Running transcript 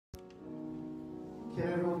Can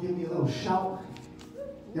everyone give me a little shout?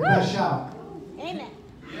 Your best shout. Amen.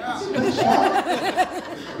 That's your best shout.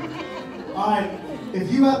 All right.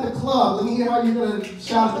 If you at the club, let me hear how you're going to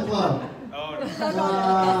shout at the club.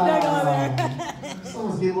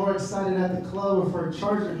 Someone's getting more excited at the club for a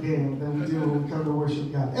Charger game than we do when we come to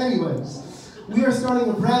worship God. Anyways, we are starting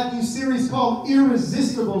a brand new series called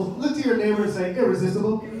Irresistible. Look to your neighbor and say,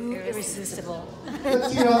 Irresistible. Irresistible.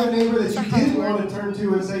 Look to your other neighbor that you didn't want to turn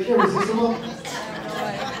to and say, Irresistible.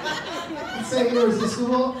 Say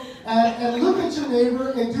Irresistible. And look at your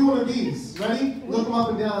neighbor and do one of these. Ready? Look them up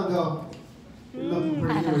and down and go, you're looking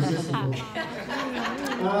pretty irresistible.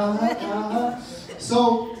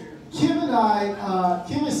 So, Kim and I,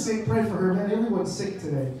 Kim is sick, pray for her, man, everyone's sick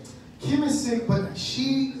today. Kim is sick, but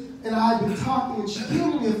she and I have been talking, and she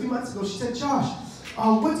came to me a few months ago, she said, Josh,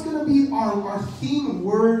 what's going to be our theme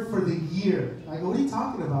word for the year? I go, what are you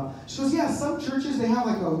talking about? She goes, yeah, some churches, they have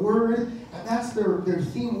like a word, and that's their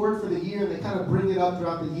theme word for the year, and they kind of bring it up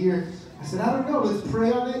throughout the year. I said, I don't know, let's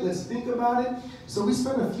pray on it, let's think about it. So we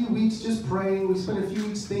spent a few weeks just praying, we spent a few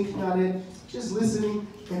weeks thinking on it, just listening,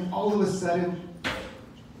 and all of a sudden,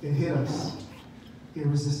 it hit us.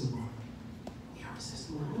 Irresistible.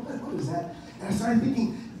 Irresistible. What is that? And I started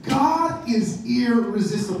thinking, God is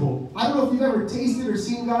irresistible. I don't know if you've ever tasted or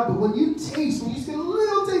seen God, but when you just get a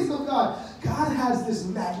little taste of God, God has this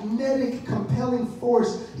magnetic, compelling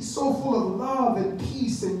force. He's so full of love and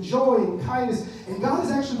peace and joy and kindness. And God is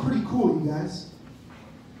actually pretty cool, you guys.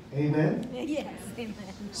 Amen? Yes, amen.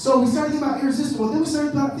 So we started thinking about irresistible. Then we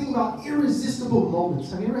started thinking about irresistible moments.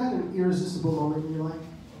 Have you ever had an irresistible moment in your life?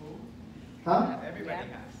 Huh? Everybody has.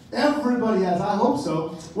 Everybody has. I hope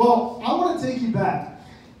so. Well, I want to take you back.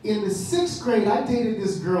 In the 6th grade, I dated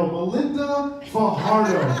this girl, Melinda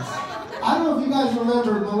Fajardo. I don't know if you guys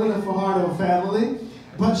remember Melinda Fajardo family,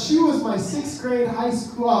 but she was my 6th grade high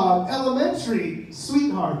school, elementary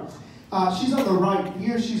sweetheart. She's on the right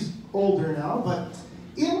here. She's older now, but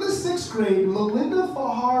in the 6th grade, Melinda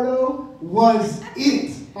Fajardo was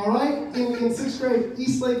it. All right? In 6th grade,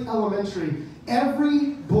 Eastlake Elementary,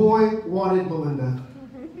 every boy wanted Melinda.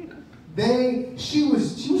 She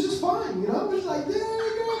was just fine, you know? It was like, there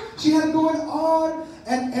you go. She had it going on.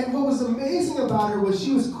 And what was amazing about her was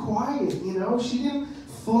she was quiet, you know? She didn't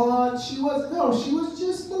flaunt. She was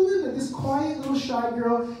just Melinda, this quiet little shy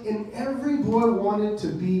girl. And every boy wanted to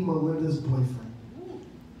be Melinda's boyfriend.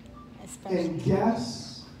 And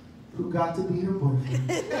guess who got to be her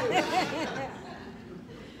boyfriend?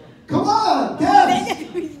 Come on, guess!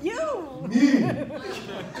 You! Me.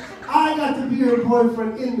 I got to be her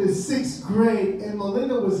boyfriend in the 6th grade, and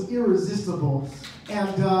Melinda was irresistible.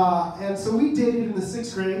 And so we dated in the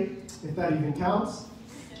 6th grade, if that even counts.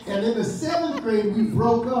 And in the 7th grade, we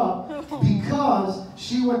broke up because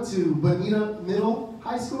she went to Bonita Middle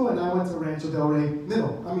High School, and I went to Rancho Del Rey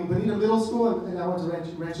Bonita Middle School, and I went to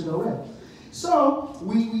Rancho Del Rey. So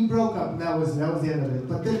we broke up, and that was the end of it.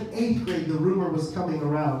 But then 8th grade, the rumor was coming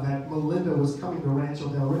around that Melinda was coming to Rancho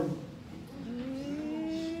Del Rey.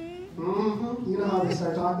 You know how they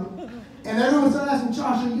start talking? And everyone started asking,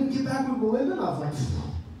 Josh, are you going to get back with Melinda? And I was like,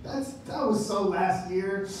 that was so last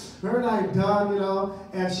year. Her and I are done, you know.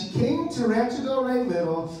 And she came to Rancho Del Rey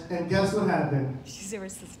Middle, and guess what happened? She's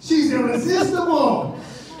irresistible. She's irresistible!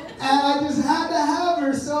 And I just had to have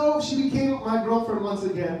her, so she became my girlfriend once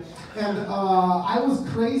again. And I was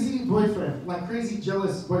crazy boyfriend, like crazy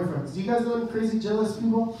jealous boyfriends. Do you guys know any crazy jealous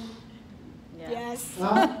people? Yes.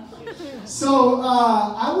 So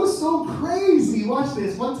I was so crazy. Watch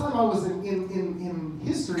this. One time I was in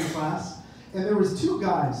history class, and there was 2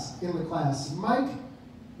 guys in the class, Mike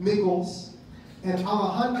Mickles and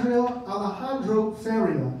Alejandro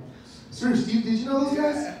Feria. Seriously, did you know those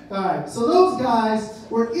guys? All right. So those guys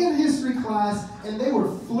were in history class, and they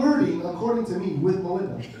were flirting, according to me, with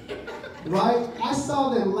Melinda. Right? I saw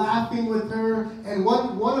them laughing with her, and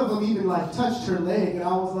one of them even like touched her leg, and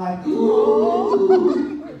I was like,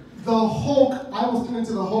 ooh. The Hulk, I was turning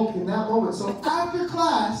into the Hulk in that moment. So after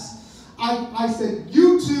class, I said,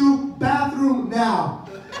 you 2, bathroom now.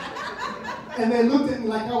 And they looked at me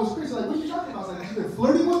like I was crazy, like, what are you talking about? I was like, you've been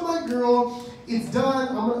flirting with my girl, it's done,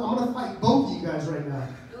 I'm gonna fight both of you guys right now.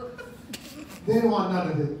 They didn't want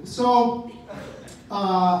none of it. So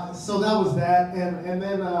that was that, and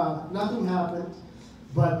then nothing happened.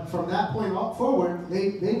 But from that point forward,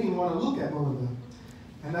 they didn't want to look at Melinda.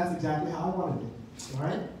 And that's exactly how I wanted it, all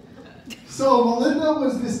right? So Melinda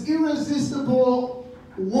was this irresistible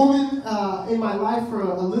woman in my life for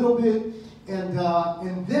a little bit. And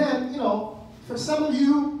then, you know, for some of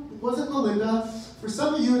you, it wasn't Melinda. For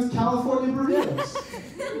some of you, it's California burritos.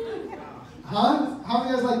 Huh? How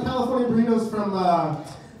many of you guys like California burritos from,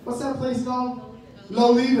 what's that place called?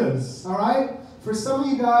 Lolitas, all right? For some of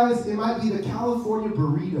you guys, it might be the California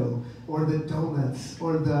burrito or the donuts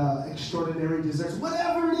or the extraordinary desserts,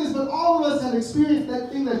 whatever it is, but all of us have experienced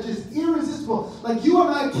that thing that's just irresistible. Like you and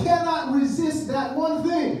I cannot resist that one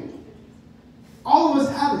thing. All of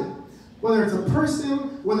us have it. Whether it's a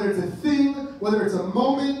person, whether it's a thing, whether it's a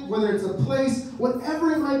moment, whether it's a place,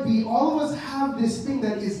 whatever it might be, all of us have this thing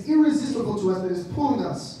that is irresistible to us, that is pulling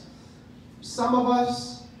us. Some of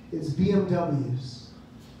us, it's BMWs.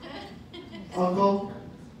 Uncle,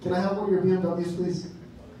 can I have one of your BMWs, please?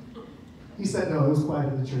 He said no, it was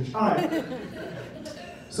quiet in the church. All right.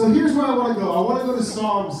 So here's where I want to go. I want to go to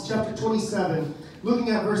Psalms chapter 27, looking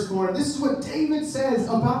at verse 4. This is what David says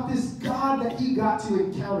about this God that he got to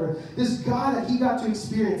encounter, this God that he got to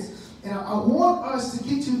experience. And I want us to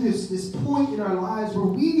get to this point in our lives where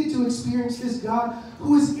we get to experience this God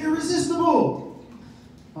who is irresistible.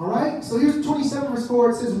 All right? So here's 27 verse 4.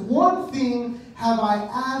 It says, one thing have I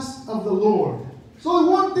asked of the Lord. So only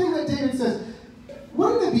one thing that David says.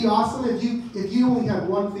 Wouldn't it be awesome if you only had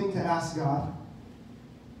one thing to ask God?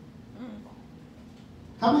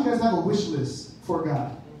 How many of you guys have a wish list for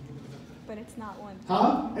God? But it's not one.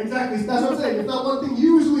 Huh? Exactly. That's what I'm saying. It's not one thing.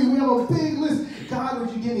 Usually we have a big list. God,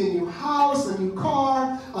 would you give me a new house, a new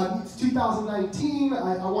car? It's 2019.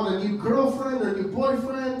 I want a new girlfriend or a new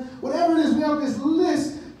boyfriend. Whatever it is, we have this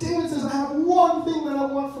list. David says, I have one thing that I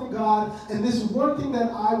want from God, and this one thing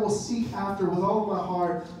that I will seek after with all of my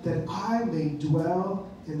heart, that I may dwell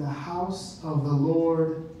in the house of the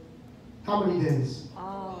Lord. How many days?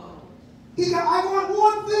 Oh. I want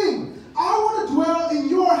one thing. I want to dwell in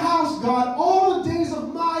your house, God, all the days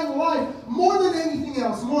of my life, more than anything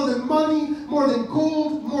else, more than money, more than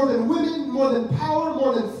gold, more than women, more than power,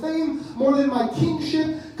 more than fame, more than my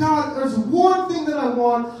kingship. God, there's one thing that I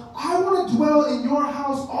want. I want to dwell in your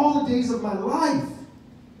house all the days of my life.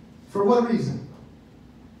 For what reason?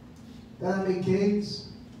 That I may gaze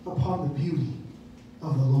upon the beauty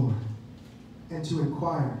of the Lord and to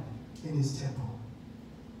inquire in his temple.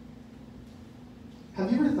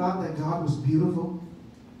 Have you ever thought that God was beautiful?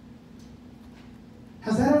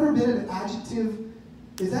 Has that ever been an adjective?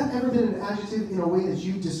 Has that ever been an adjective in a way that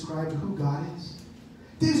you describe who God is?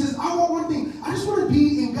 David says, I want one thing. I just want to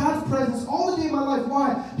be in God's presence all the day of my life.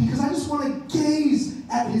 Why? Because I just want to gaze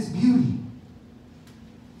at his beauty.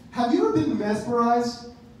 Have you ever been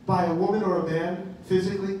mesmerized by a woman or a man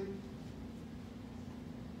physically?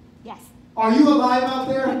 Yes. Are you alive out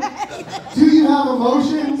there? Do you have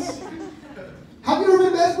emotions? Have you ever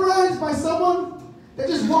been mesmerized by someone that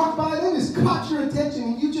just walked by, they just caught your attention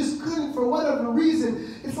and you just couldn't for whatever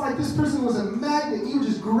reason? It's like this person was a magnet. You were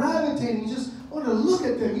just gravitating. You just wanted to look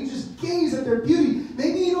at them. You just gaze at their beauty.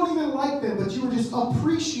 Maybe you don't even like them, but you were just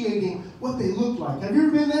appreciating what they looked like. Have you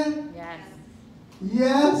ever been there? Yes.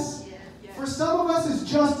 Yes? Yes. For some of us, it's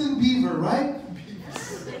Justin Bieber, right?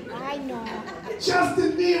 I know.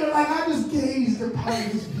 Justin Bieber, like I just gazed upon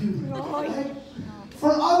his beauty. Right? No.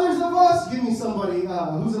 For others of us, give me somebody,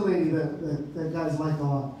 who's a lady that guys like a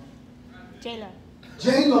lot? J-Lo.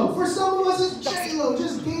 J-Lo. For some of us, it's J-Lo.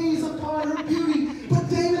 Just gaze upon her beauty. But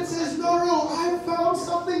David says, no, I found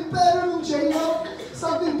something better than J-Lo.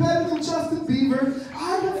 Something better than Justin Bieber.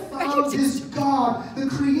 I have found this God, the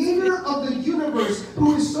creator of the universe,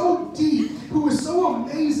 who is so deep, who is so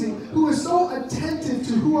amazing, who is so attentive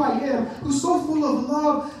to who I am, who's so full of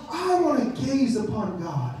love. I want to gaze upon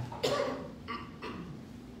God.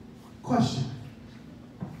 Question.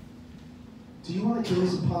 Do you want to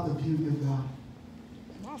gaze upon the beauty of God?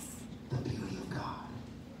 Yes. The beauty of God.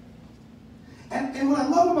 And what I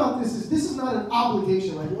love about this is not an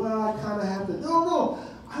obligation, like, well, I kind of have to. No.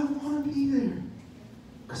 I want to be there.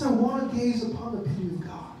 Because I want to gaze upon the beauty of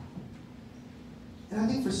God. And I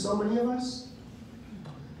think for so many of us,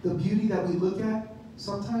 the beauty that we look at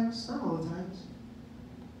sometimes, not all the times,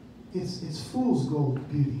 it's fool's gold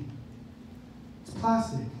beauty. It's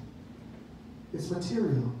plastic. It's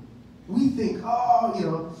material. We think,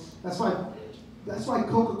 that's why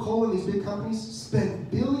Coca-Cola and these big companies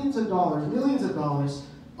spend millions of dollars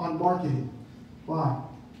on marketing. Why?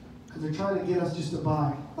 Because they're trying to get us just to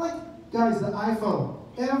buy. Like, guys, the iPhone.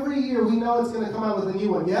 Every year we know it's going to come out with a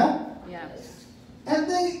new one, yeah? Yeah. And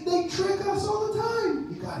they trick us all the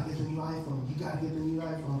time. You got to get the new iPhone. You got to get the new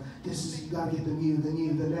iPhone. You got to get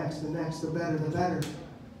the next, the better.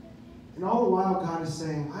 And all the while, God is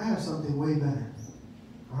saying, I have something way better.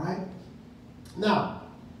 All right? Now,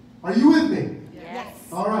 are you with me? Yes.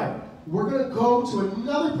 All right. We're going to go to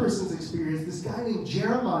another person's experience. This guy named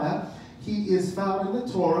Jeremiah. He is found in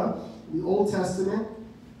the Torah, the Old Testament.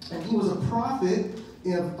 And he was a prophet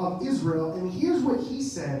of Israel, and here's what he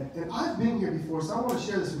said, and I've been here before, so I want to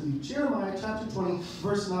share this with you. Jeremiah chapter 20,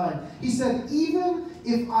 verse 9. He said, even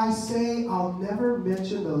if I say I'll never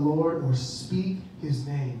mention the Lord or speak his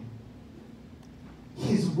name,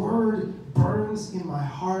 his word burns in my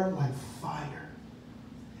heart like fire.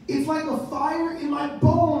 It's like a fire in my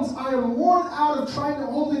bones. I am worn out of trying to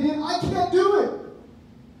hold it in. I can't do it.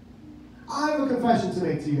 I have a confession to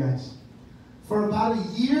make to you guys. For about a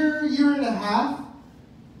year and a half,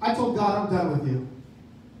 I told God, I'm done with you.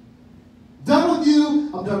 Done with you.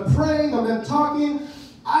 I'm done praying. I'm done talking.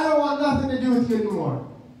 I don't want nothing to do with you anymore.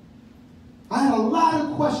 I had a lot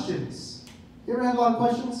of questions. You ever had a lot of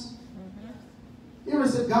questions? Mm-hmm. You ever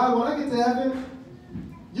said, God, when I get to heaven,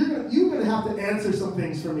 you're gonna have to answer some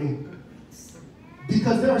things for me.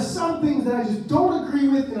 Because there are some things that I just don't agree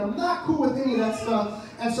with, and I'm not cool with any of that stuff.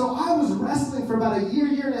 And so I was wrestling for about a year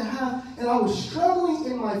and a half, and I was struggling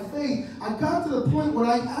in my faith. I got to the point where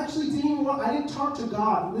I actually I didn't talk to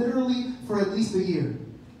God literally for at least a year.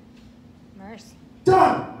 Mercy.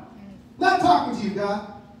 Done. Not talking to you,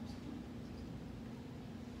 God.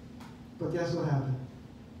 But guess what happened?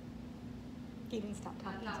 He didn't stop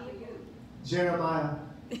talking to you. Jeremiah.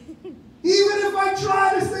 Even if I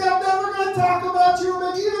try to say I'm never going to talk about you,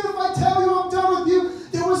 man, even if I tell you I'm done with you,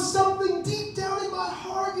 there was something deep down in my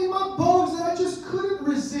heart, in my bones, that I just couldn't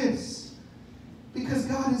resist. Because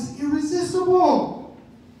God is irresistible.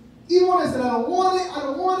 Even when I said, I don't want it, I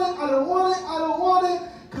don't want it, I don't want it, I don't want it,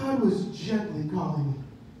 God was gently calling me,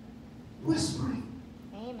 whispering,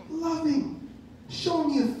 Amen. Loving,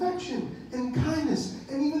 showing me affection and kindness.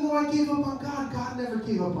 And even though I gave up on God, God never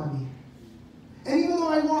gave up on me. And even though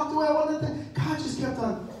I walked away, God just kept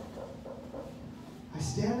on. I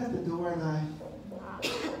stand at the door and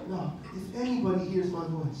no, if anybody hears my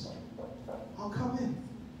voice, I'll come in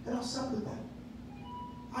and I'll sup with them.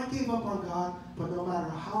 I gave up on God, but no matter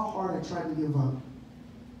how hard I tried to give up,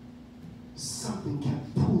 something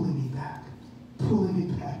kept pulling me back, pulling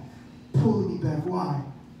me back, pulling me back. Why?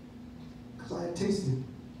 Because I had tasted,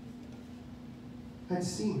 I had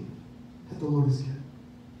seen that the Lord is good.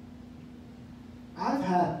 I've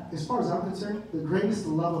had, as far as I'm concerned, the greatest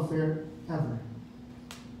love affair ever.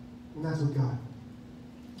 And that's with God.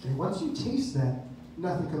 And once you taste that,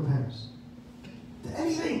 nothing compares to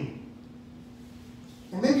anything.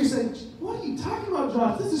 And maybe you're saying, what are you talking about,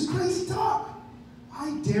 Josh? This is crazy talk.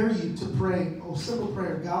 I dare you to pray a simple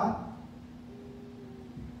prayer. God,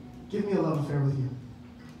 give me a love affair with you.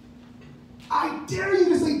 I dare you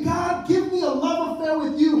to say, God, give me a love affair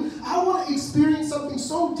with you. I want to experience something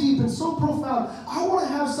so deep and so profound. I want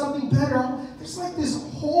to have something better. There's like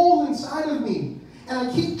this hole inside of me. And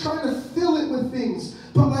I keep trying to fill it with things.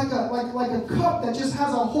 But like a cup that just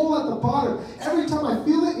has a hole at the bottom. Every time I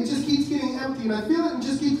feel it, it just keeps getting empty. And I feel it and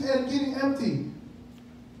just keeps getting empty.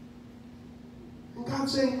 And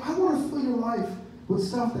God's saying, I want to fill your life with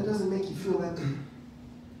stuff that doesn't make you feel empty.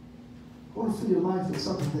 I want to fill your life with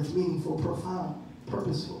something that's meaningful, profound,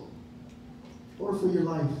 purposeful. I want to fill your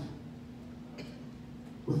life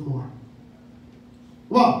with more.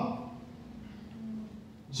 Well,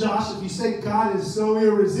 Josh, if you say God is so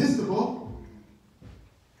irresistible,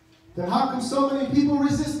 then how come so many people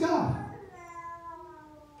resist God?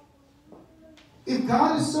 If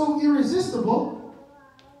God is so irresistible,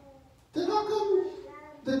 then how come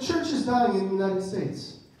the church is dying in the United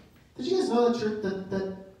States? Did you guys know that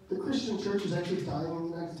the Christian church is actually dying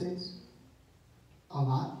in the United States? A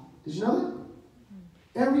lot. Did you know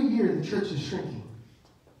that? Every year the church is shrinking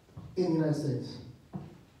in the United States.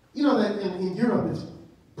 You know that in Europe it's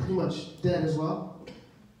pretty much dead as well.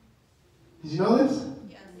 Did you know this?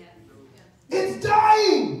 Yes. It's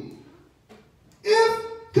dying! If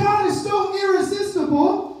God is so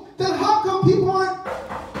irresistible, then how come people aren't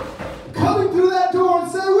coming through that door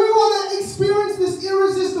and saying, we want to experience this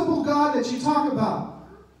irresistible God that you talk about?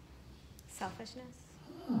 Selfishness.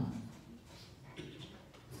 Huh.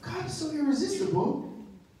 If God is so irresistible,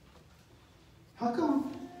 how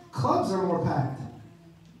come clubs are more packed?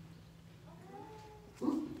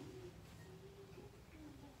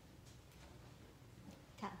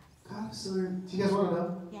 God is so irresistible. Do you guys want to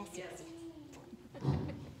know? Yes.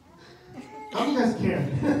 How do you guys care?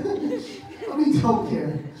 How many don't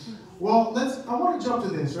care? Well, I want to jump to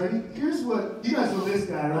this, right? Here's what, you guys know this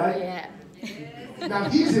guy, right? Yeah. Now,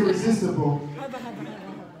 he's irresistible.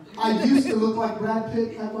 I used to look like Brad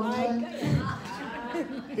Pitt at one time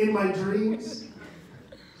in my dreams.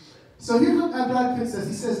 So here's what Brad Pitt says.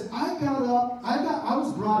 He says, I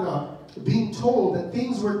was brought up being told that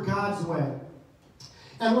things were God's way.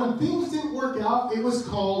 And when things didn't work out, it was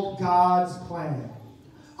called God's plan.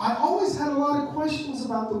 I always had a lot of questions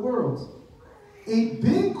about the world. a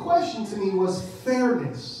big question to me was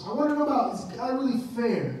fairness. I want to know about, is God really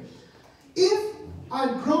fair? If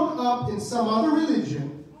I'd grown up in some other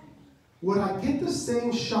religion, would I get the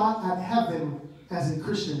same shot at heaven as a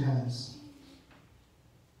Christian has?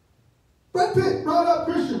 Brad Pitt brought up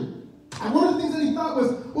Christian. And one of the things that he thought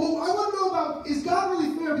was, well, I want to know about, is God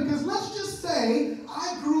really fair? Because let's just say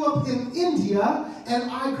I grew up in India and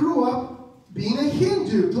I grew up being a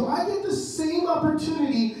Hindu. Do I get the same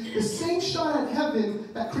opportunity, the same shot at heaven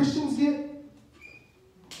that Christians get?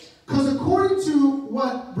 Because according to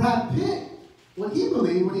what Brad Pitt, what he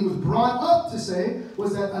believed, when he was brought up to say,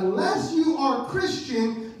 was that unless you are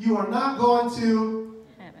Christian, you are not going to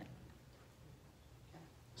heaven.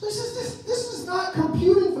 So he says, this is not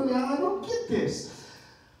computing for me. I don't get this.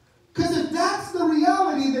 Because if that's the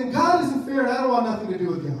reality, then God isn't fair, and I don't want nothing to do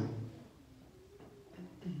with God.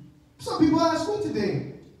 Some people ask me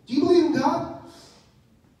today, do you believe in God?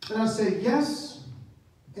 And I say yes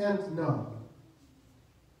and no.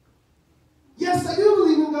 Yes, I do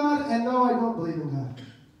believe in God, and no, I don't believe in God.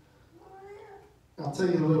 I'll tell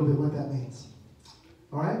you a little bit what that means.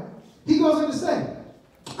 All right? He goes on to say,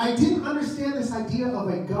 I didn't understand this idea of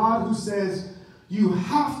a God who says, you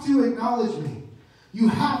have to acknowledge me. You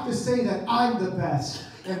have to say that I'm the best,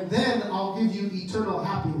 and then I'll give you eternal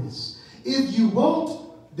happiness. If you won't,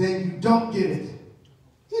 then you don't get it.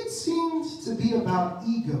 It seems to be about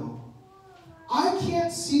ego. I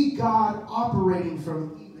can't see God operating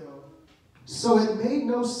from ego, so it made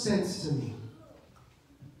no sense to me.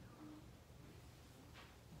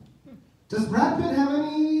 Does Brad Pitt have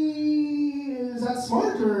any, is that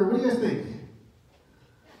smart, or what do you guys think?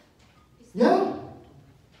 Yeah?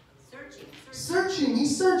 Searching.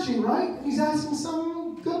 He's searching, right? And he's asking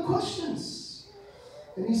some good questions.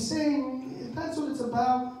 And he's saying, if that's what it's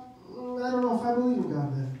about, I don't know if I believe in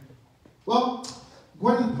God then. Well,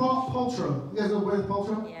 Gwyneth Paltrow. You guys know Gwyneth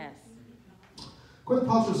Paltrow? Yes. Gwyneth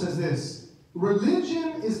Paltrow says this: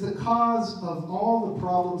 religion is the cause of all the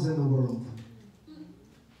problems in the world.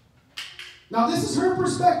 Now, this is her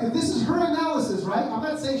perspective. This is her analysis, right? I'm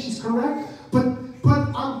not saying she's correct, but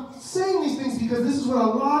I'm saying these things because this is what a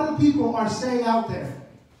lot of people are saying out there.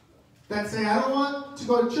 That say, I don't want to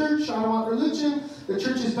go to church, I don't want religion, the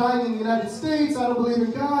church is dying in the United States, I don't believe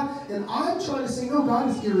in God, and I'm trying to say, no, God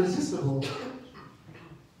is irresistible.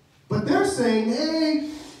 But they're saying, hey,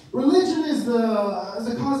 religion is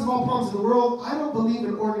the cause of all problems in the world. I don't believe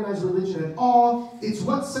in organized religion at all. It's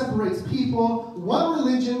what separates people. One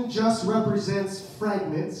religion just represents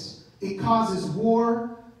fragments. It causes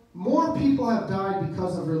war. More people have died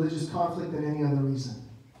because of religious conflict than any other reason.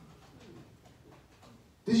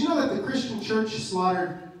 Did you know that the Christian church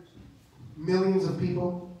slaughtered millions of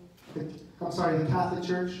people? The Catholic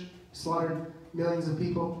Church slaughtered millions of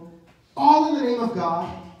people. All in the name of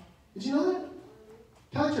God. Did you know that?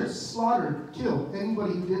 Catholic Church slaughtered, killed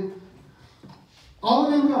anybody who didn't. All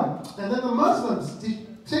in the name of God. And then the Muslims did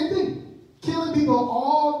same thing. Killing people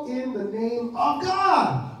all in the name of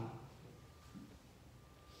God.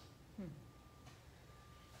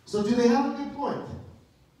 So do they have a good point?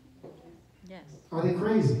 Yes. Are they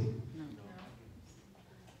crazy? No.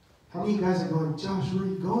 How many of you guys are going, Josh, where are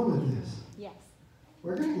you going with this? Yes.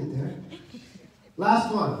 We're going to get there.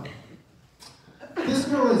 Last one. This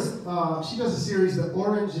girl is, she does a series, The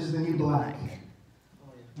Orange is the New Black.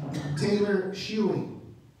 Taylor Schilling.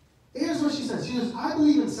 Here's what she says. She says, I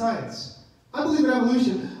believe in science. I believe in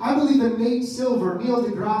evolution. I believe in Nate Silver, Neil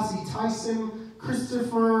deGrasse Tyson,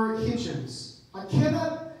 Christopher Hitchens. I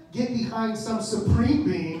cannot get behind some supreme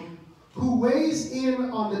being who weighs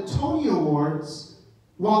in on the Tony Awards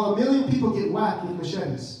while 1 million people get whacked with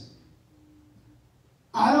machetes.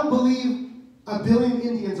 I don't believe 1 billion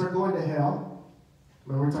Indians are going to hell.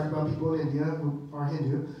 When we're talking about people in India who are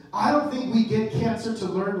Hindu. I don't think we get cancer to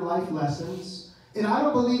learn life lessons. And I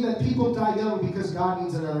don't believe that people die young because God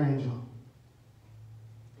needs another angel.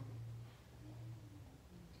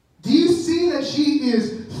 Do you see that she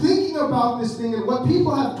is thinking about this thing, and what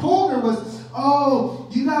people have told her was, oh,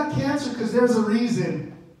 you got cancer because there's a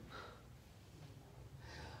reason.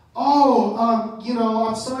 Oh,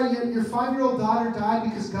 I'm sorry, your 5-year-old daughter died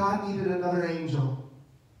because God needed another angel.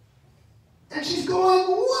 And she's going,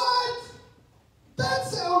 what? That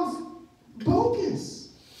sounds bogus.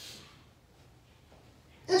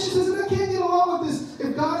 And she says, and I can't get along with this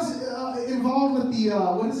if God's involved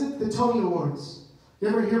with the Tony Awards. You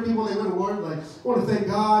ever hear people, they win an award, like, I want to thank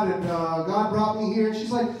God, and God brought me here. And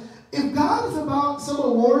she's like, if God is about some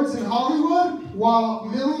awards in Hollywood while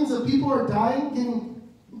millions of people are dying, getting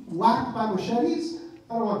whacked by machetes,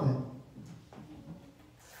 I don't want that.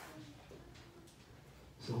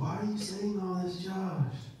 So why are you saying all this,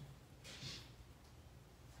 Josh?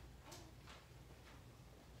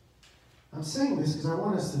 I'm saying this because I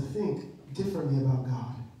want us to think differently about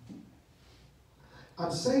God.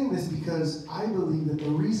 I'm saying this because I believe that the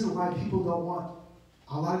reason why people don't want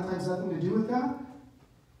a lot of times nothing to do with God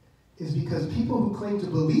is because people who claim to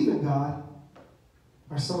believe in God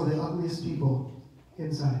are some of the ugliest people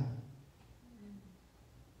inside.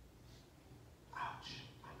 Ouch.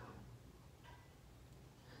 I know.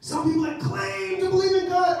 Some people that claim to believe in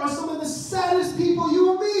God are some of the saddest people you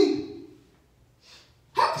will meet.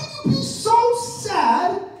 How can you be so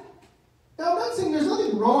sad? Now, I'm not saying there's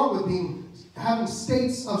nothing wrong with having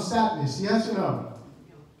states of sadness, yes or no?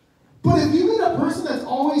 But if you meet a person that's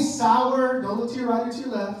always sour, don't look to your right or to your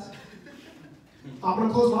left. I'm going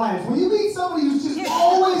to close my eyes. When you meet somebody who's just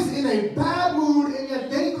always in a bad mood and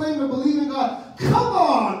yet they claim to believe in God, come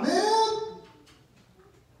on, man.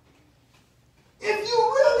 If you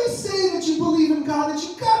really say that you believe in God, that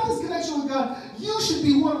you got this connection with God, you should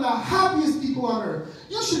be one of the happiest people on earth.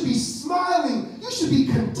 You should be smiling. You should be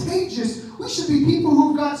contagious. We should be people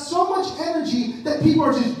who've got so much energy that people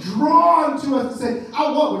are just drawn to us and say, I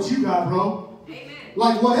want what you got, bro. Amen.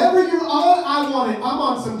 Like whatever you're on, I want it. I'm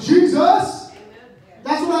on some Jesus. Amen.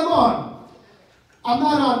 That's what I'm on. I'm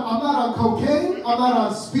not on cocaine. I'm not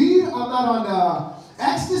on speed. I'm not on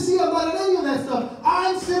ecstasy. I'm not on any of that stuff.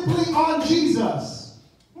 I'm simply on Jesus.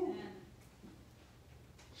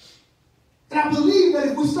 And I believe that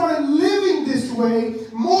if we started living this way,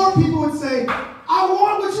 more people would say, I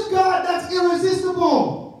want what you got. That's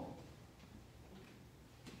irresistible.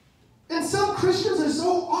 And some Christians are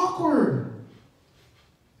so awkward.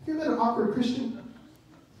 Have you ever met an awkward Christian?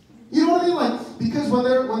 You know what I mean? Like, because when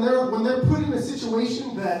they're put in a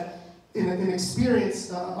situation that, in an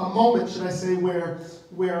experience, a moment, should I say, where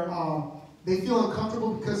they feel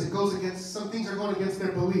uncomfortable because it goes against, some things are going against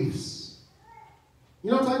their beliefs.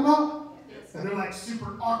 You know what I'm talking about? And they're like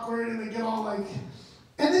super awkward and they get all like,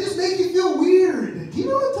 and they just make you feel weird. Do you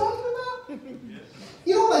know what I'm talking about?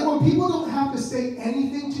 You know, like when people don't have to say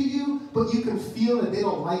anything to you, but you can feel that they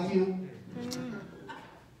don't like you.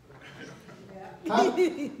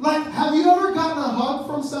 Like, have you ever gotten a hug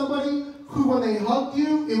from somebody who, when they hugged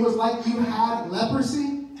you, it was like you had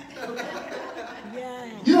leprosy? Yeah.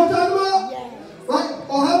 You know what I'm talking about? Yeah. Right?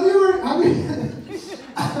 Or have you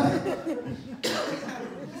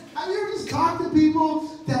ever just talked to people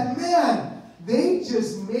that, man, they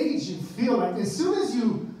just made you feel like as soon as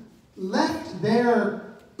you left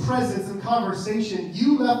their presence and conversation,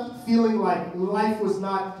 you left feeling like life was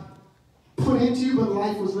not put into you, but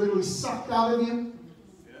life was literally sucked out of you.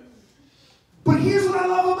 But here's what I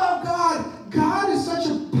love about God. God is such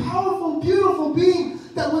a powerful, beautiful being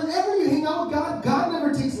that whenever you hang out with God, God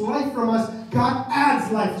never takes life from us. God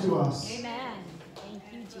adds life to us. Amen. Thank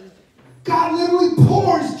you, Jesus. God literally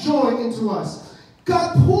pours joy into us.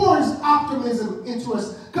 God pours optimism into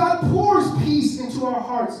us. God pours peace into our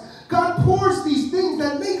hearts. God pours these things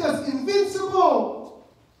that make us invincible.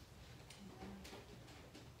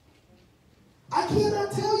 I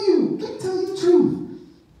cannot tell you. Let me tell you the truth.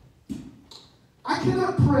 I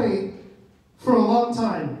cannot pray for a long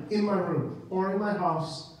time in my room or in my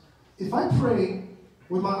house. If I pray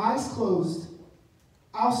with my eyes closed,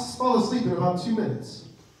 I'll fall asleep in about 2 minutes.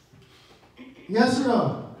 Yes or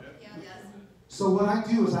no? Yes. So what I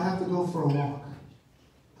do is I have to go for a walk.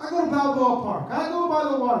 I go to Balboa Park. I go by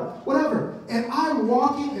the water. Whatever. And I'm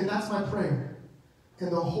walking, and that's my prayer.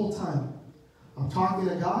 And the whole time, I'm talking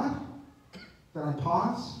to God. Then I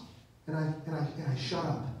pause, and I shut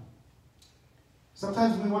up.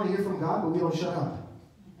 Sometimes we want to hear from God, but we don't shut up.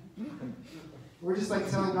 We're just like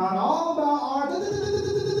telling God all about our,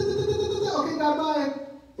 okay, God, bye.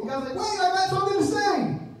 And God's like, wait, I got something to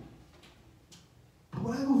say. But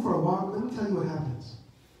when I go for a walk, let me tell you what happens.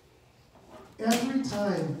 Every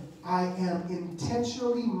time I am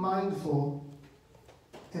intentionally mindful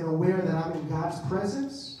and aware that I'm in God's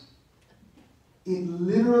presence, it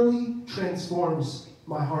literally transforms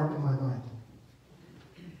my heart and my mind.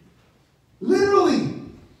 Literally.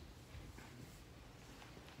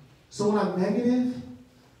 So when I'm negative,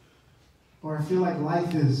 or I feel like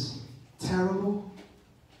life is terrible,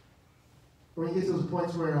 or you get to those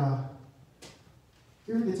points where,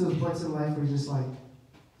 you ever get to those points in life where you're just like,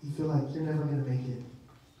 you feel like you're never going to make it.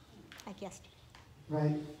 Like yesterday.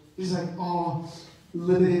 Right? You're just like all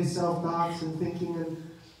limited self-thoughts and thinking,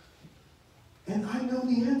 and I know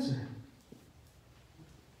the answer.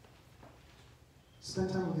 Spend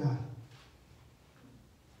time with God.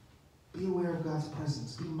 Be aware of God's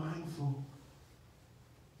presence. Be mindful.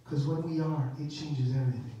 Because when we are, it changes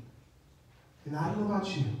everything. And I don't know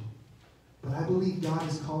about you, but I believe God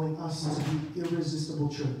is calling us to be irresistible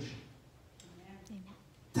church. Amen.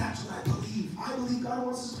 That's what I believe. I believe God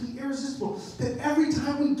wants us to be irresistible. That every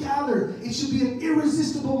time we gather, it should be an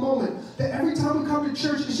irresistible moment. That every time we come to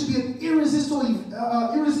church, it should be an irresistible event.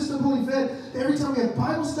 That every time we have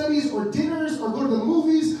Bible studies or dinners or go to the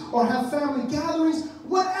movies or have family gatherings,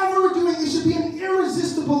 whatever we're doing, it should be an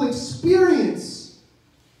irresistible experience.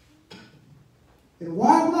 And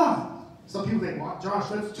why not? Some people think, well, Josh,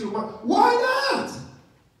 that's too much. Why not?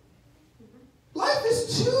 Life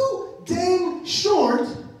is too dang short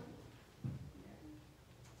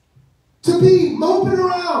to be moping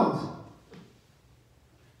around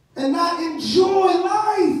and not enjoy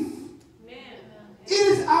life. It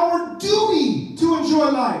is our duty to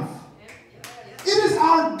enjoy life. It is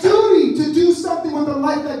our duty to do something with the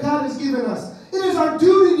life that God has given us. It is our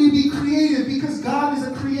duty to be creative because God is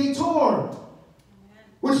a creator.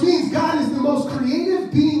 Which means God is the most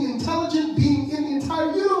creative being, intelligent being in the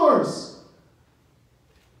entire universe.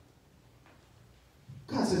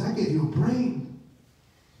 God says, I gave you a brain.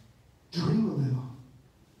 Dream a little.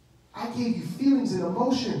 I gave you feelings and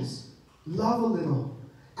emotions. Love a little.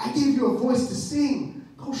 I gave you a voice to sing.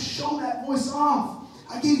 Go show that voice off.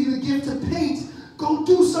 I gave you the gift to paint. Go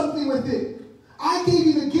do something with it. I gave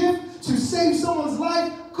you the gift to save someone's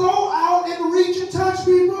life. Go out and reach and touch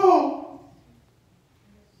people.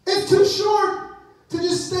 It's too short to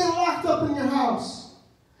just stay locked up in your house.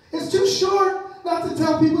 It's too short not to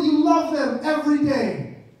tell people you love them every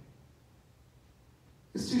day.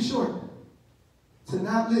 It's too short to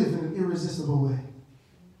not live in an irresistible way.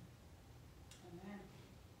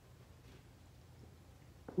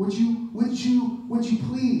 Would you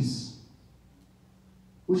please,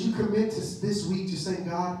 would you commit to this week to say,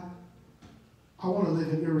 God, I want to live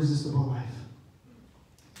an irresistible life.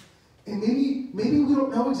 And maybe we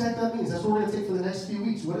don't know exactly what that means. That's what we're going to take for the next few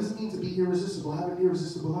weeks. What does it mean to be irresistible, have an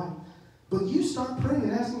irresistible life? But you start praying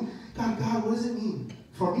and asking, God, what does it mean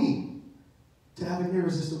for me to have an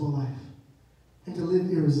irresistible life and to live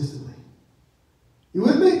irresistibly? You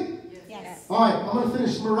with me? Yes. All right, I'm going to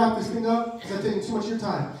finish. I'm going to wrap this thing up because I'm taking too much of your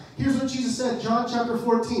time. Here's what Jesus said, John chapter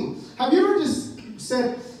 14. Have you ever just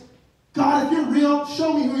said, God, if you're real,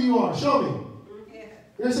 show me who you are. Show me.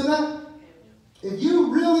 You ever said that? If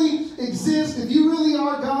you really exist, if you really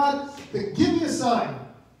are God, then give me a sign.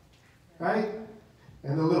 Right?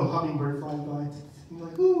 And the little hummingbird flies by. And you're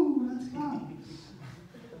like, ooh, that's God.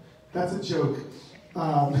 That's a joke.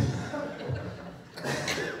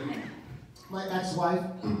 My ex-wife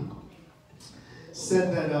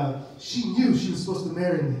said that she knew she was supposed to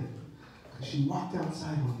marry me. Because she walked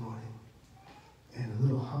outside one morning, and a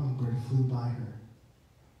little hummingbird flew by her.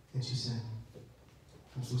 And she said,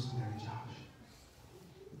 I'm supposed to marry Josh.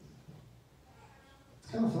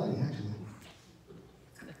 It's kind of funny, actually.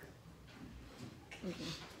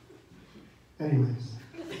 Anyways.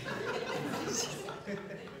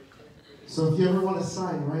 So if you ever want a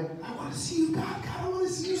sign, right? I want to see you, God. God, I want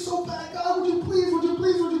to see you so bad. God, would you please,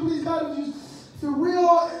 God, would you, if you're real,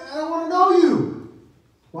 I want to know you.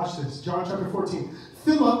 Watch this. John chapter 14.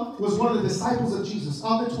 Philip was one of the disciples of Jesus.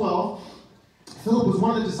 Of the 12, Philip was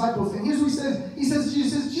one of the disciples. And here's what he says. He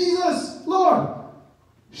says, Jesus, Lord,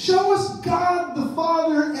 show us God the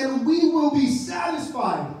Father, and we will be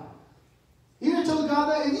satisfied. He didn't tell God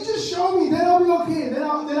that. If you just show me, then I'll be okay. Then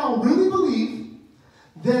I'll really believe.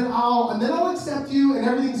 Then I'll accept you, and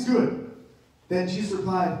everything's good. Then Jesus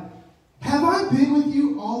replied, have I been with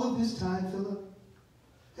you all of this time, Philip?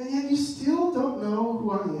 And yet you still don't know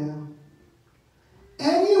who I am.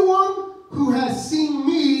 Anyone who has seen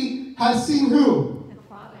me has seen who? The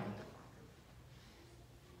Father.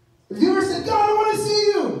 If you ever said, God, I want to see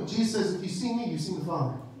you, Jesus says, if you see me, you've seen the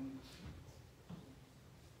Father.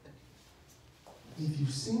 If you've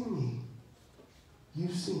seen me,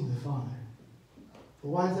 you've seen the Father.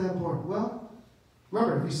 Well, why is that important? Well,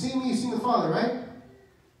 remember, if you've seen me, you've seen the Father, right?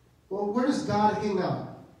 Well, where does God hang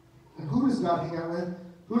out? And who does God hang out with?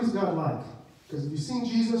 Who does God like? Because if you've seen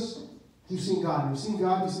Jesus, you've seen God. If you've seen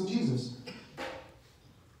God, you've seen Jesus.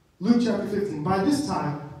 Luke chapter 15. By this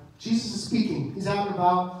time, Jesus is speaking. He's out and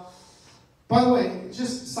about. By the way,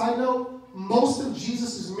 just side note, most of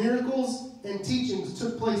Jesus' miracles and teachings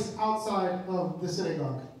took place outside of the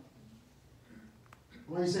synagogue.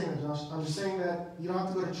 Why are you saying that, Josh? I'm just saying that you don't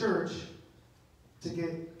have to go to church to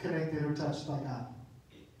get connected or touched by God.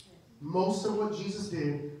 Most of what Jesus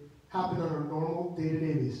did happened on a normal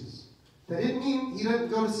day-to-day basis. That didn't mean he didn't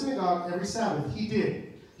go to synagogue every Sabbath. He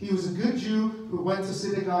did. He was a good Jew who went to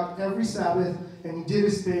synagogue every Sabbath, and he did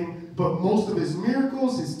his thing. But most of his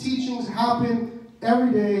miracles, his teachings happened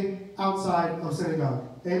every day outside of synagogue.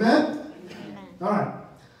 Amen? All right.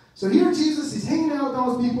 So here Jesus is hanging out with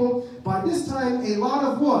those people. By this time, a lot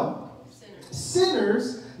of what?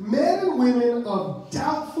 Sinners men and women of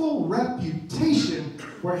doubtful reputation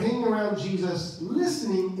were hanging around Jesus,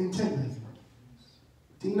 listening intently.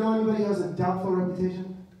 Do you know anybody who has a doubtful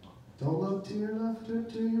reputation? Don't look to your left or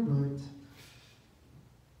to your right.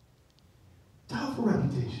 Doubtful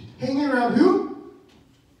reputation. Hanging around who?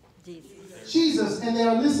 Jesus. And they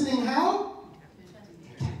are listening how?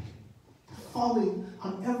 Falling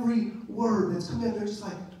on every word that's coming. They're just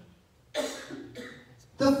like,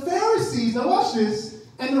 the Pharisees, now watch this,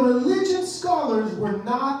 and the religious scholars were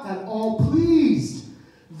not at all pleased.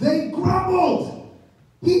 They grumbled.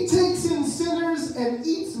 He takes in sinners and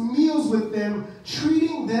eats meals with them,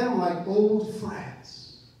 treating them like old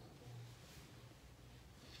friends.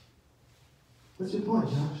 What's your point,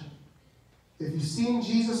 Josh? If you've seen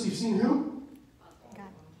Jesus, you've seen who? God.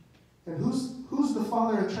 And who's the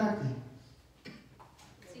Father attracting?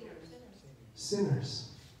 Sinners.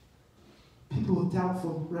 People with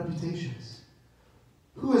doubtful reputations.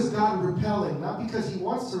 Who is God repelling? Not because he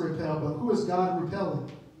wants to repel, but who is God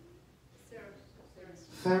repelling?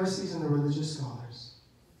 Pharisees and the religious scholars.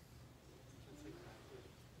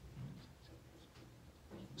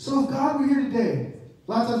 So if God were here today,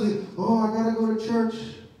 a lot of times we, I gotta go to church.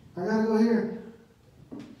 I gotta go here.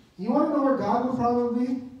 You want to know where God would probably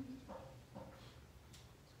be?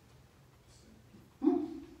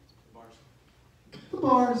 The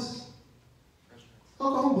bars.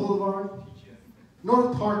 Oklahoma Boulevard.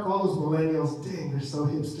 North Park, all those millennials. Dang, they're so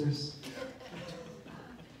hipsters.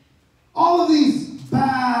 All of these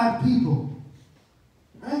bad people.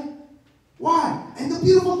 Right? Why? And the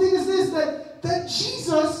beautiful thing is this, that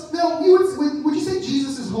Jesus, now, would you say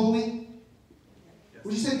Jesus is holy? Yes.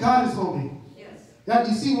 Would you say God is holy? Yes. Yeah, do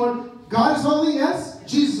you see one? God is holy, yes?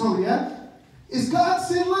 Jesus is holy, yeah? Is God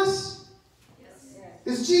sinless? Yes.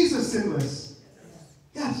 Is Jesus sinless?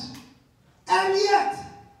 Yes. And yet,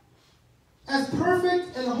 as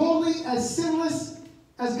perfect and holy, as sinless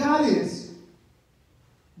as God is,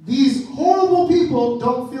 these horrible people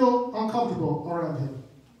don't feel uncomfortable around him.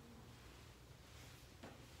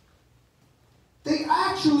 They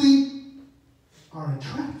actually are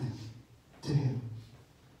attracted to him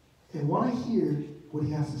and want to hear what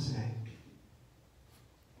he has to say.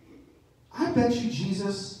 I bet you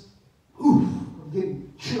Jesus, I'm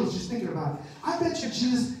getting chills just thinking about it. I bet you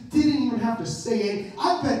Jesus didn't even have to say it.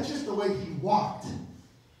 I bet just the way he walked,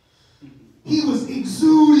 he was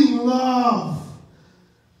exuding love.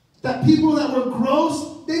 That people that were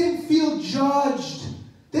gross, they didn't feel judged.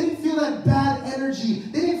 They didn't feel that bad energy.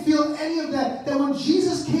 They didn't feel any of that. That when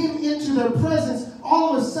Jesus came into their presence,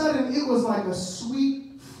 all of a sudden it was like a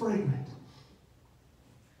sweet fragrance.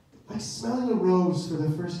 Like smelling a rose for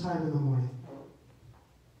the first time in the morning.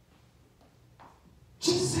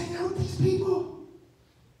 Jesus hanging out with these people.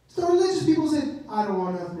 So the religious people said, I don't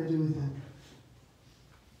want nothing to do with them.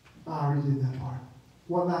 I already did that part.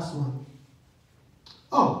 One last one.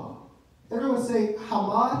 Oh, everyone say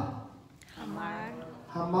Hamad.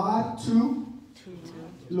 Hamad to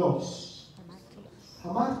los.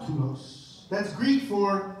 Hamad to los. That's Greek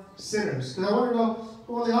for sinners. Because I want to know,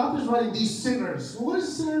 well, the author's writing these sinners. Well, what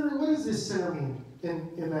does this sinner mean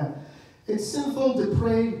in that? It's sinful,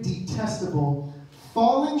 depraved, detestable,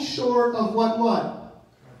 falling short of what?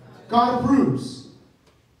 God approves.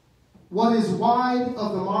 What is wide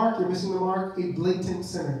of the mark, you're missing the mark, a blatant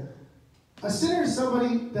sinner. A sinner is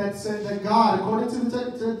somebody that said that God, according to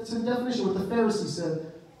the definition, what the Pharisees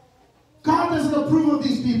said, God doesn't approve of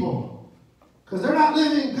these people because they're not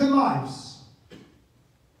living good lives.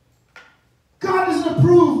 God doesn't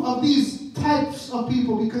approve of these types of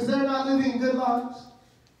people because they're not living good lives.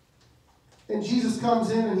 And Jesus comes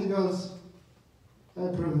in and he goes, I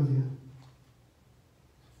approve of you.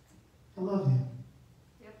 I love you.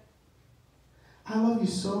 Yep. I love you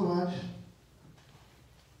so much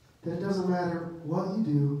that it doesn't matter what you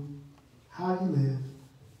do, how you live,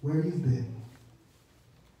 where you've been.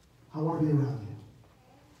 I want to be around you.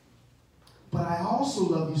 But I also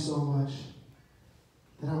love you so much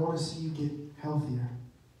that I want to see you get healthier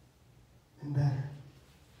and better.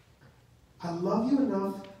 I love you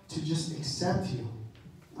enough to just accept you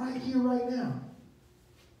right here, right now.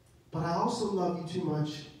 But I also love you too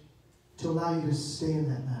much to allow you to stay in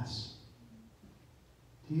that mess.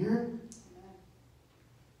 Do you hear it?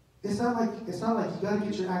 It's not like you got to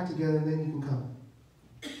get your act together and then you can come.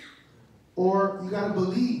 Or you got to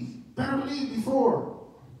believe. Better believe before.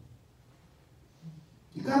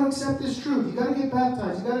 You got to accept this truth. You got to get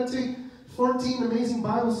baptized. You got to take 14 amazing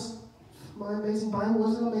Bibles. My amazing Bible,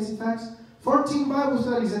 wasn't it amazing facts? 14 Bible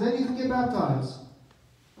studies and then you can get baptized.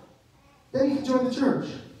 Then you can join the church.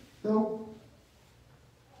 No.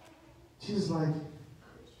 Jesus is like,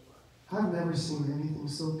 I've never seen anything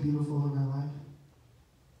so beautiful in my life.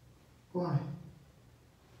 Why?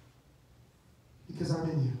 Because I'm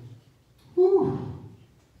in you. Woo!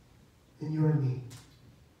 And you're in me.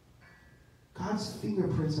 God's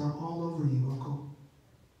fingerprints are all over you, Uncle.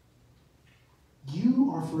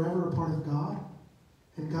 You are forever a part of God,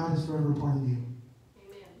 and God is forever a part of you.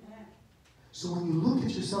 Amen. So when you look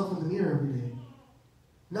at yourself in the mirror every day,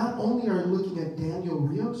 not only are you looking at Daniel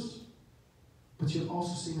Rios, but you're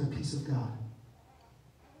also seeing a piece of God.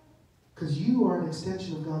 Because you are an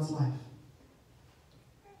extension of God's life.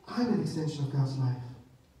 I'm an extension of God's life.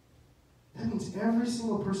 That means every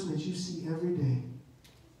single person that you see every day,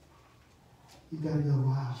 you've got to go,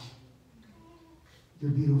 wow,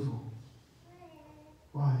 you're beautiful.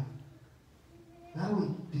 Why? Not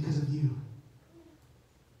only because of you,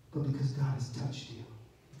 but because God has touched you.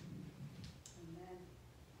 Amen.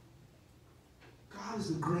 God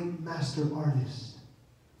is a great master artist.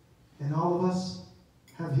 And all of us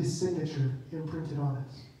have his signature imprinted on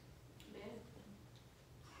us. Amen.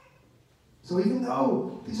 So even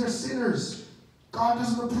though these are sinners, God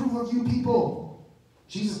doesn't approve of you people.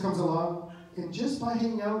 Jesus comes along, and just by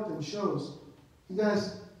hanging out with them shows, you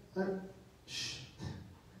guys, I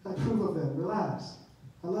approve of them. Relax.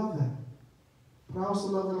 I love them. But I also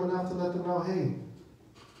love them enough to let them know, hey,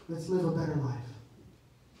 let's live a better life.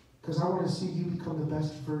 Because I want to see you become the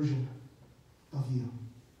best version of you.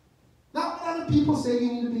 Not what other people say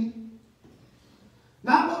you need to be.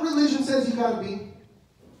 Not what religion says you got to be.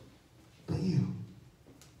 But you.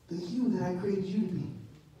 The you that I created you to be.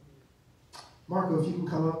 Marco, if you can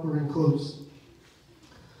come up, we're going to close.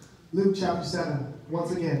 Luke chapter 7.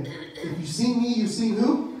 Once again, if you've seen me, you've seen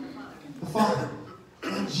who? The Father.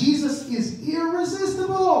 And Jesus is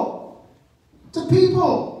irresistible to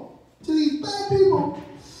people, to these bad people.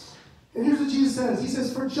 And here's what Jesus says. He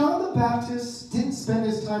says, for John the Baptist didn't spend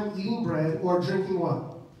his time eating bread or drinking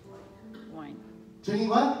what? Wine. Drinking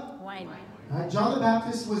what? Wine. Right, John the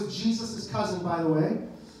Baptist was Jesus' cousin, by the way.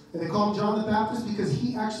 And they call him John the Baptist because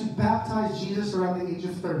he actually baptized Jesus around the age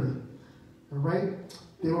of 30. All right?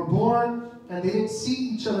 They were born and they didn't see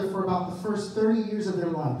each other for about the first 30 years of their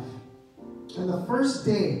life. And the first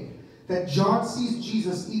day that John sees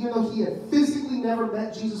Jesus, even though he had physically never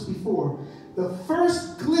met Jesus before, the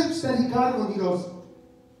first glimpse that he got of him, he goes,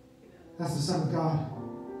 that's the Son of God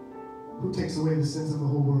who takes away the sins of the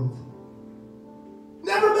whole world.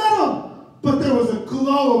 Never met him, but there was a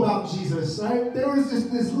glow about Jesus, right? There was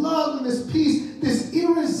this love and this peace, this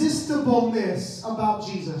irresistibleness about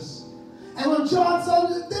Jesus. And when John saw,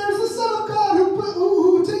 there's the Son of God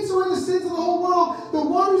who takes away the sins of the whole world, the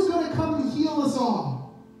one who's going to come and heal us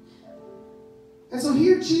all. And so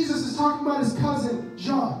here Jesus is talking about his cousin,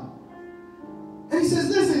 John. And he says,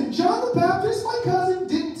 listen, John the Baptist, my cousin,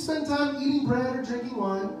 didn't spend time eating bread or drinking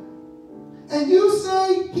wine. And you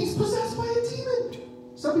say he's possessed by a demon.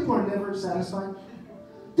 Some people are never satisfied.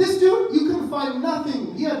 This dude, you couldn't find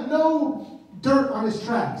nothing. He had no dirt on his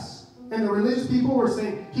tracks. And the religious people were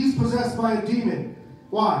saying, he's possessed by a demon.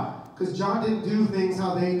 Why? Because John didn't do things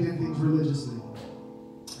how they did things religiously.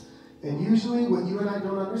 And usually what you and I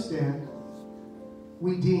don't understand,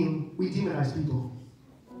 we demonize people.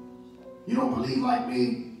 You don't believe like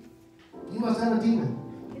me, you must have a demon.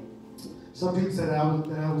 Some people said that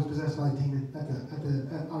I was possessed by a demon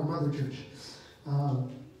at our mother church.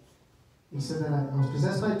 He said that I was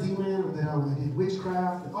possessed by a demon, and then I did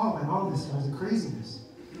witchcraft. And, oh man, all this kinds of craziness.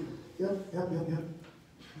 Yep.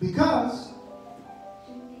 Because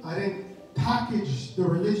I didn't package the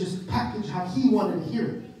religious package how he wanted to hear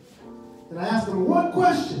it. And I asked him one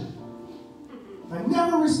question. I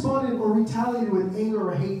never responded or retaliated with anger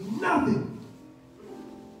or hate. Nothing.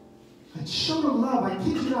 I showed him love. I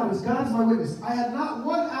kid you not, as God's my witness. I had not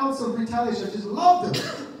 1 ounce of retaliation. I just loved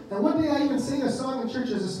him. And one day I even sang a song in church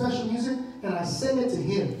as a special music, and I sang it to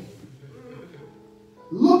him.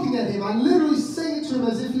 Looking at him, I literally sang it to him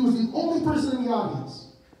as if he was the only person in the audience.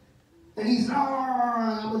 And he's,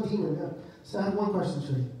 I'm a demon. Yeah. So I have one question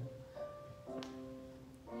for you.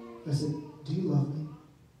 I said, do you love me?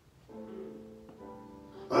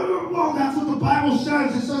 Well, that's what the Bible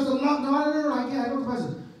says. It says to love. No, I know what the Bible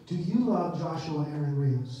says. Do you love Joshua Aaron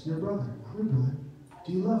Rios, your brother? I'm your brother.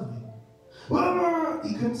 Do you love me? Well,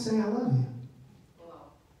 he couldn't say I love you.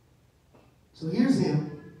 So here's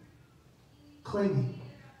him claiming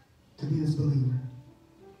to be this believer.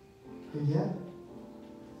 And yet,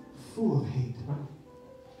 full of hate,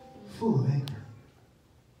 full of anger.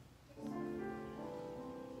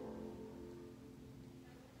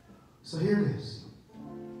 So here it is.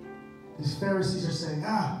 These Pharisees are saying,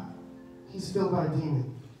 he's filled by a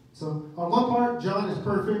demon. So on one part, John is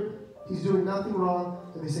perfect. He's doing nothing wrong.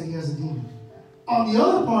 and they say he has a demon. On the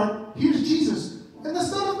other part, here's Jesus. And the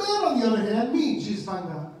Son of Man, on the other hand, me, Jesus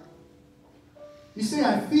talking about. You say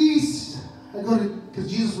I feast, I go to,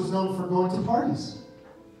 because Jesus was known for going to parties.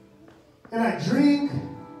 And I drink,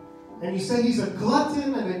 and you say he's a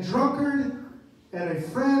glutton and a drunkard and a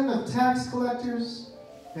friend of tax collectors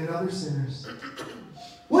and other sinners.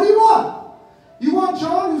 What do you want? You want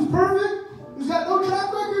John, who's perfect, who's got no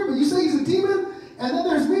track record, but you say he's a demon? And then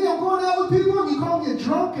there's me, I'm going out with people, and you call me a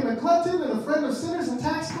drunk and a glutton and a friend of sinners and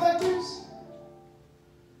tax collectors?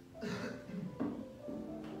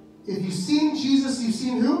 If you've seen Jesus, you've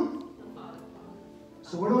seen who?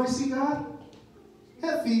 So where do I see God?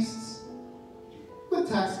 At feasts, with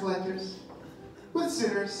tax collectors, with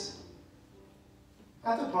sinners,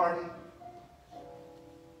 at the party.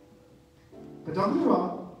 But don't get me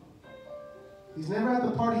wrong, he's never at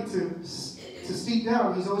the party to speak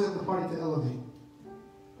down, he's always at the party to elevate.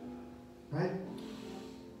 Right?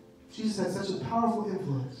 Jesus had such a powerful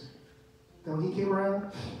influence that when he came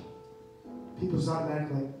around, people started to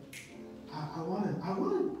act like, I want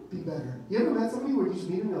to be better. You ever met somebody where you just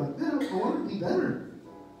meet them and you're like, man, I want to be better.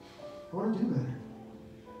 I want to do better.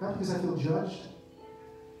 Not because I feel judged,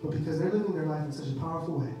 but because they're living their life in such a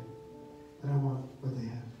powerful way that I want what they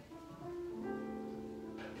have.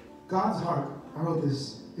 God's heart, I wrote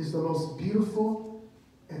this, is the most beautiful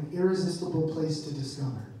and irresistible place to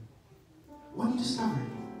discover. When you discover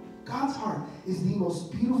it, God's heart is the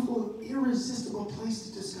most beautiful, irresistible place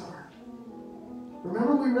to discover.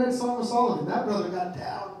 Remember we read Song of Solomon? That brother got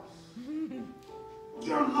down.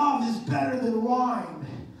 Your love is better than wine.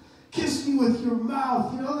 Kiss me with your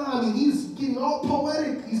mouth. You know that? I mean, he's getting all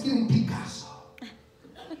poetic. He's getting Picasso.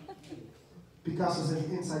 Picasso's an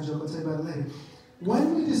inside joke. I'll tell you about it later.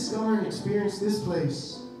 When we discover and experience this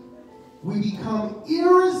place, we become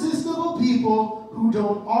irresistible people who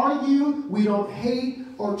don't argue, we don't hate,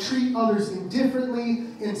 or treat others indifferently.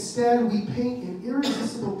 Instead, we paint an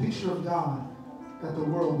irresistible picture of God that the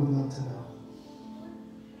world would love to know.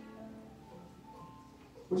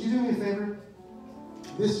 Would you do me a favor?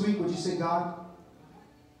 This week, would you say, God,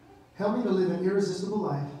 help me to live an irresistible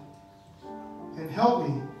life and help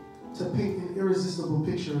me to paint an irresistible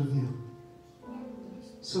picture of you.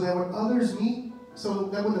 So that when others meet, so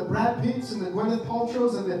that when the Brad Pitts and the Gwyneth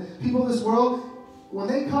Paltrows and the people of this world, when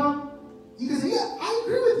they come, you can say, yeah, I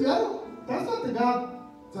agree with you. That's not the God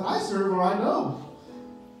that I serve or I know.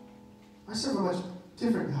 I serve a much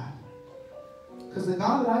different God. Because the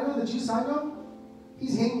God that I know, the Jesus I know,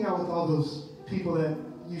 he's hanging out with all those people that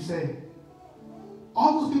you say.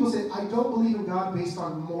 All those people say, I don't believe in God based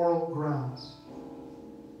on moral grounds.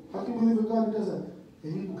 How can you believe in God who does that?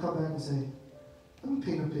 And you can come back and say, let me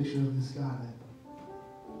paint a picture of this God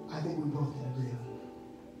that I think we both can agree on.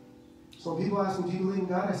 So when people ask, would you believe in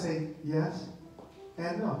God? I say, yes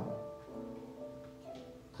and no.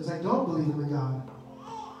 Because I don't believe in the God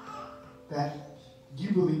that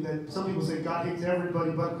you believe, that some people say God hates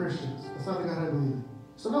everybody but Christians. That's not the God I believe in.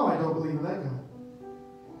 So no, I don't believe in that God.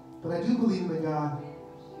 But I do believe in the God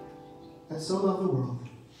that so loved the world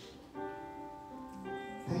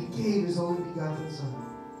that he gave his only begotten Son.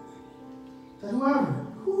 That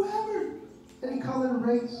whoever, any color,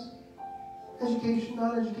 race, education,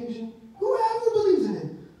 non-education, whoever believes in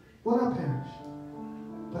it will not perish,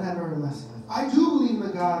 but have everlasting life. I do believe in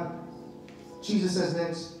the God, Jesus says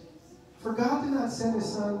next, for God did not send his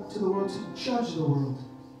Son to the world to judge the world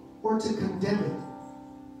or to condemn it,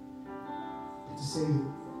 but to save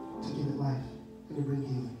it, to give it life, and to bring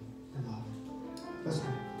healing and love. Let's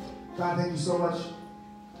pray. God, thank you so much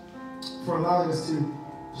for allowing us to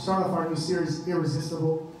start off our new series,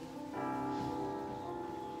 Irresistible.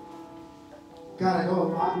 God, I know a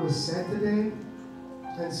lot was said today,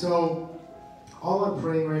 and so all I'm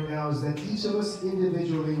praying right now is that each of us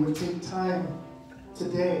individually would take time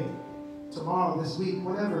today, tomorrow, this week,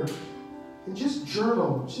 whatever, and just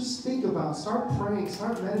journal, just think about, start praying,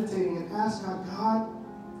 start meditating, and ask God,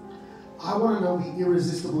 I want to know the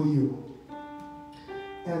irresistible you.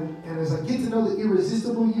 And as I get to know the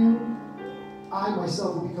irresistible you, I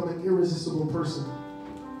myself will become an irresistible person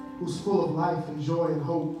who's full of life and joy and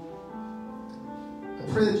hope.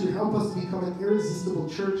 I pray that you help us to become an irresistible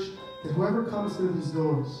church, that whoever comes through these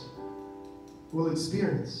doors will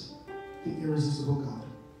experience the irresistible God.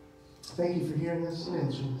 Thank you for hearing us and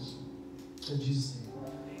answering us. In Jesus' name,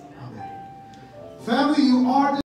 amen. Family, you are